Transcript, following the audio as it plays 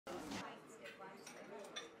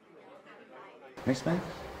Miss me?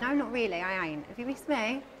 No, not really, I ain't. Have you missed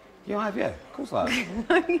me? Yeah, I have, yeah. Of course I have.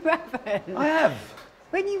 No, you haven't. I have.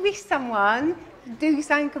 When you miss someone, do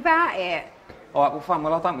something about it. All right, well, fine.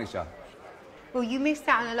 Well, I don't miss you. Well, you missed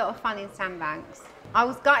out on a lot of fun in Sandbanks. I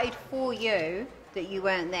was gutted for you that you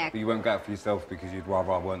weren't there. But you weren't going for yourself because you'd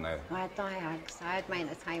rather I weren't there. I had diags, I had my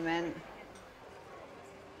entertainment.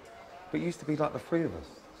 But it used to be like the three of us.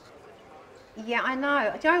 Yeah, I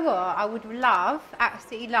know. Do you know what? I would love,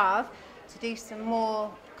 absolutely love, to do some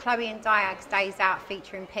more Chloe and Diags Days Out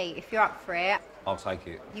featuring Pete, if you're up for it. I'll take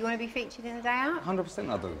it. You want to be featured in the Day Out? 100%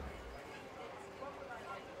 I do.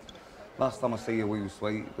 Last time I see you, we were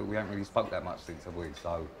sweet, but we haven't really spoke that much since, have we?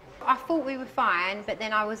 So. I thought we were fine, but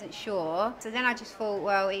then I wasn't sure. So then I just thought,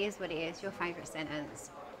 well, it is what it is. Your favourite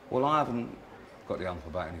sentence. Well, I haven't got the ump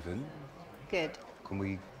about anything. Good. Can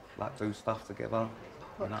we, like, do stuff together?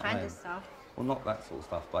 What You know kind I mean? of stuff? Well, not that sort of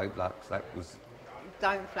stuff, babe. Like, that was...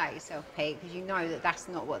 Don't flat yourself, Pete, because you know that that's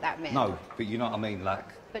not what that meant. No, but you know what I mean, like...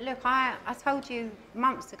 But look, I told you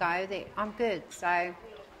months ago that I'm good, so...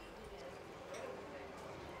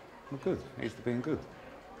 Well, good. Here's to being good.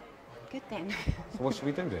 Good then. So what should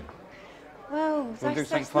we do then? Well,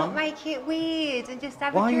 let's not make it weird and just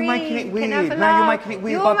have a drink. Why are you making it weird? Now you're making it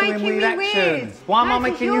weird by doing weird actions. Why am I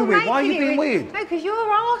making you weird? Why are you being weird? No, because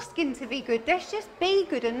you're asking to be good. Let's just be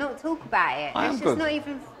good and not talk about it. I am good. Not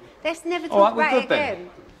even... Let's never talk about it again.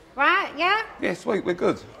 Right, yeah? Yeah, sweet, we're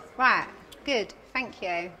good. Right, good. Thank you.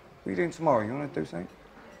 What are you doing tomorrow? You want to do something?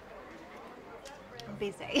 I'm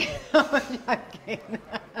busy. I'm joking.